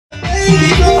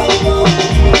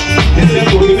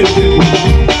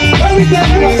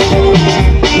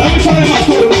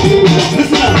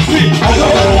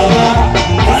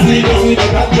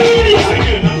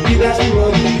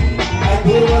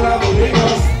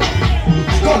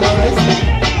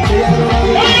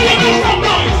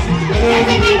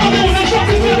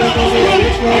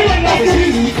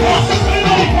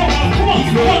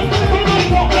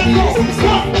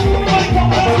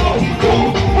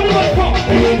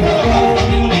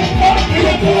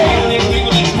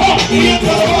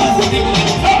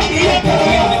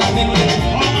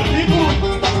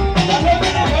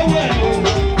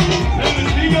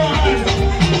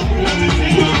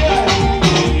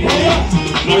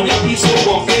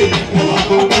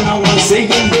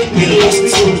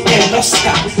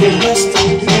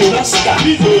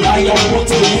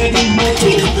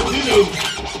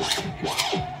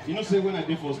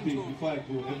dey for stage before I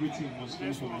go. Everything must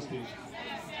finish from the stage.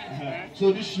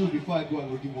 So this shoe, before I go, I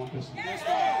will give one person.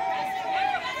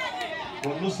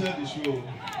 But no sell the shoe.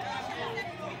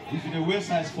 If you wear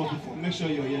size 44, make sure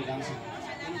you're here dancing.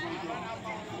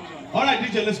 All right,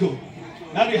 DJ, let's go.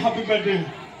 Daddy, happy birthday.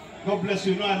 God bless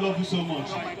you. You know I love you so much.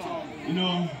 You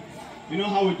know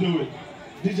how we do it.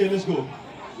 DJ, let's go.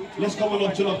 Let's come on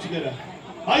up, chill up together.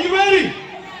 Are you ready?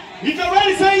 If you're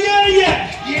ready, say yeah,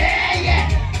 yeah. Yeah,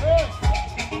 yeah.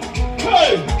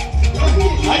 Hey,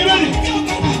 are you ready?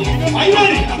 Are you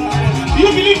ready? Do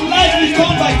you believe life is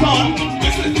turn by turn?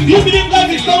 Do you believe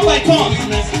life is turn by turn?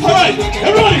 All right,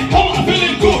 everybody, come on. I'm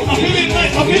feeling good. I'm feeling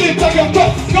nice. I'm feeling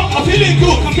good. I'm feeling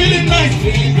good. I'm feeling nice.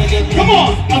 Come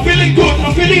on, I'm feeling good.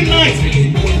 I'm feeling nice.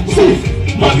 See,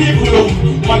 my people,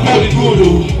 my body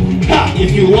good. Ha,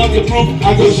 if you want the proof,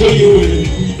 I go show you.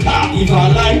 Ha, if I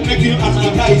like, make you ask my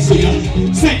guys.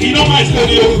 Say, you know my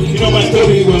story. You know my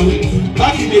story well.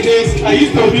 Back in the days, I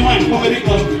used to be my comedy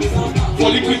club. For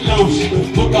liquid lounge,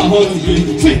 book a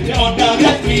holiday. See, they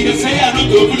underrate me, they say I don't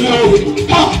go below.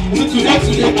 Ha! So today,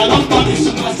 I don't punish.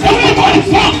 Everybody,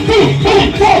 1, 2,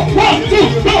 3, 4, 1,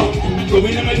 2, go! Go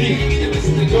in the melody.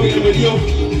 Go in the video.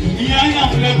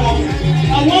 Yeah, flavor.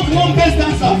 I want one best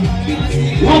dancer.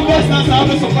 One best dancer, I have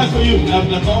a surprise for you. I'm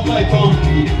not on my tongue.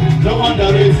 No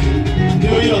underrate.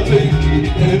 Do your thing.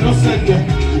 They don't send them.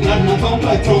 I'm not on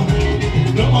my tongue.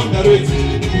 No underrate.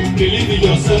 Believe in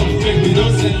yourself, make me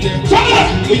don't send them. Shut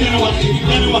up! You know what? You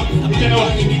know what? You know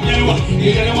what? You know what?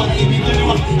 You know what? You know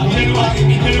what? You know what? You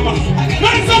know what?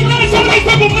 Make some noise,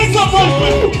 people, make some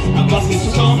noise. I'm passing to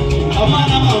some. I'm a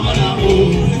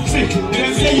see, they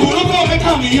say you don't go make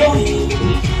a million.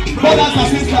 Brothers and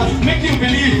sisters, make you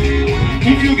believe.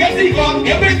 If you get it God,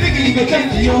 everything is going to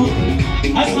change you.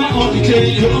 Ask my own to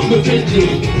change you, I'm going to change you.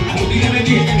 I will be the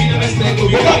best.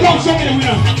 Don't show me the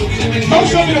winner. Don't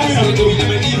show me the winner.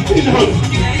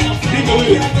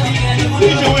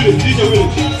 DJ Willie.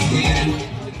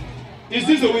 Is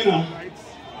this the winner?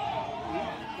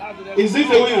 Is this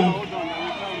the winner?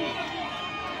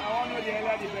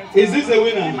 Is this the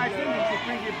winner?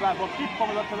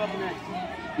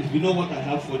 If you know what I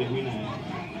have for the winner.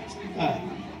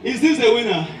 Is this the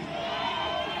winner?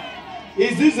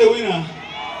 Is this the winner?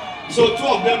 So 2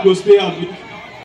 of them go stay out.